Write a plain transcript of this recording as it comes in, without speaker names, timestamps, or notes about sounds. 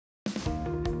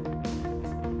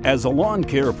As a lawn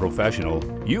care professional,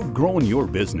 you've grown your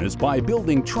business by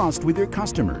building trust with your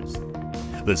customers.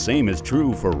 The same is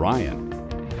true for Ryan.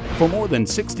 For more than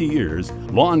 60 years,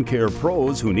 lawn care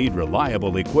pros who need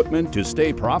reliable equipment to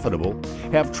stay profitable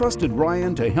have trusted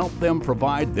Ryan to help them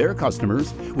provide their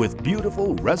customers with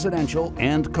beautiful residential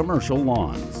and commercial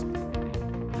lawns.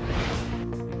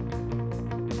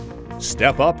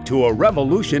 Step up to a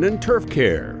revolution in turf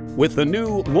care with the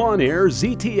new Lawnair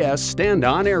ZTS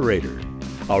Stand-On Aerator,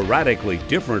 a radically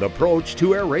different approach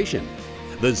to aeration.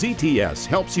 The ZTS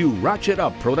helps you ratchet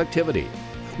up productivity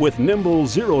with nimble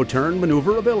zero-turn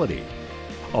maneuverability,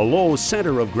 a low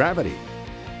center of gravity,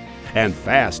 and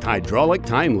fast hydraulic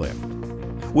time lift.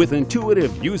 With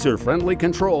intuitive user-friendly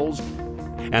controls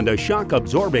and a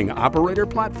shock-absorbing operator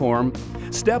platform,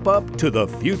 step up to the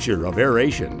future of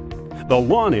aeration, the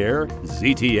Lawnair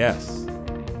ZTS.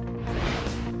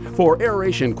 For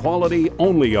aeration quality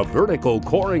only a vertical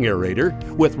coring aerator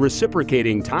with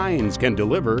reciprocating tines can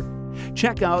deliver,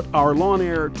 check out our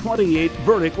Lawnair 28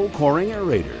 vertical coring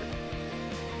aerator.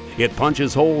 It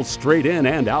punches holes straight in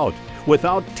and out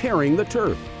without tearing the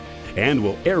turf and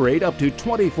will aerate up to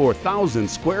 24,000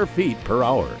 square feet per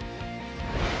hour.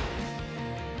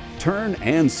 Turn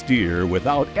and steer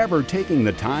without ever taking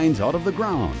the tines out of the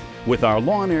ground with our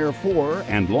Lawnair 4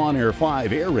 and Lawnair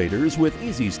 5 aerators with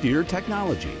Easy Steer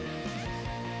technology.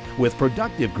 With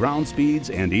productive ground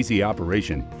speeds and easy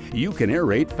operation, you can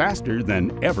aerate faster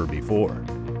than ever before.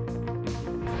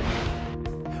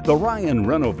 The Ryan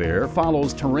Renovair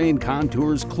follows terrain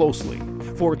contours closely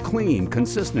for clean,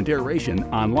 consistent aeration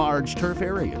on large turf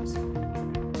areas.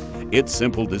 Its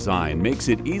simple design makes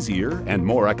it easier and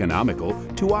more economical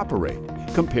to operate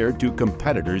compared to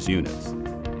competitors' units.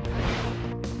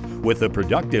 With a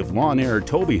productive Lawnair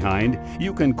tow behind,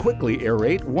 you can quickly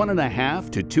aerate 1.5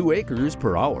 to 2 acres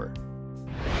per hour.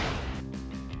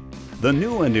 The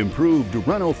new and improved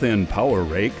Reno-Thin Power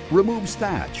Rake removes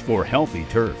thatch for healthy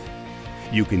turf.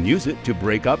 You can use it to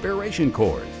break up aeration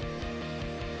cores.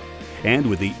 And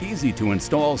with the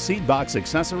easy-to-install seed box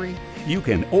accessory, you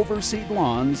can overseed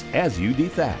lawns as you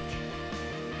dethatch.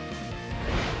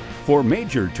 For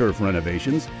major turf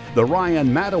renovations, the Ryan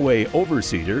Mataway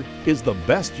Overseeder is the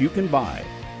best you can buy.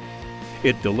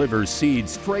 It delivers seed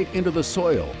straight into the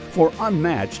soil for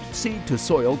unmatched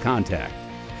seed-to-soil contact,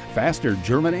 faster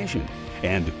germination,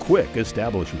 and quick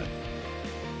establishment.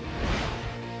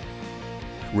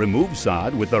 Remove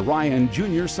sod with the Ryan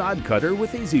Junior Sod Cutter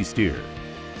with Easy Steer.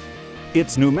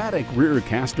 Its pneumatic rear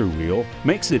caster wheel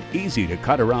makes it easy to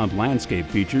cut around landscape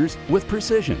features with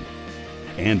precision.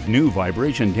 And new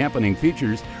vibration dampening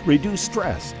features reduce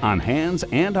stress on hands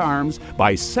and arms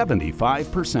by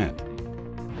 75%.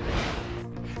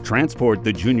 Transport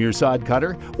the Junior Sod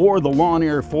Cutter or the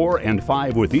Lawnair 4 and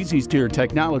 5 with Easy Steer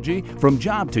technology from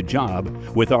job to job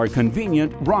with our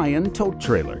convenient Ryan tote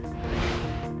trailer.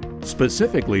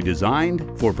 Specifically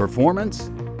designed for performance,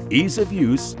 ease of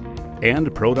use,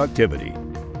 and productivity.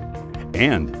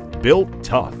 And built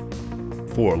tough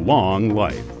for long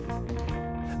life.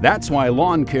 That's why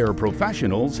lawn care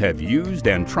professionals have used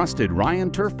and trusted Ryan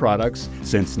Turf products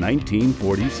since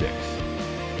 1946.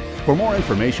 For more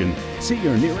information, see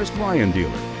your nearest Ryan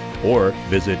dealer or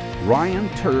visit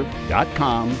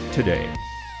ryanturf.com today.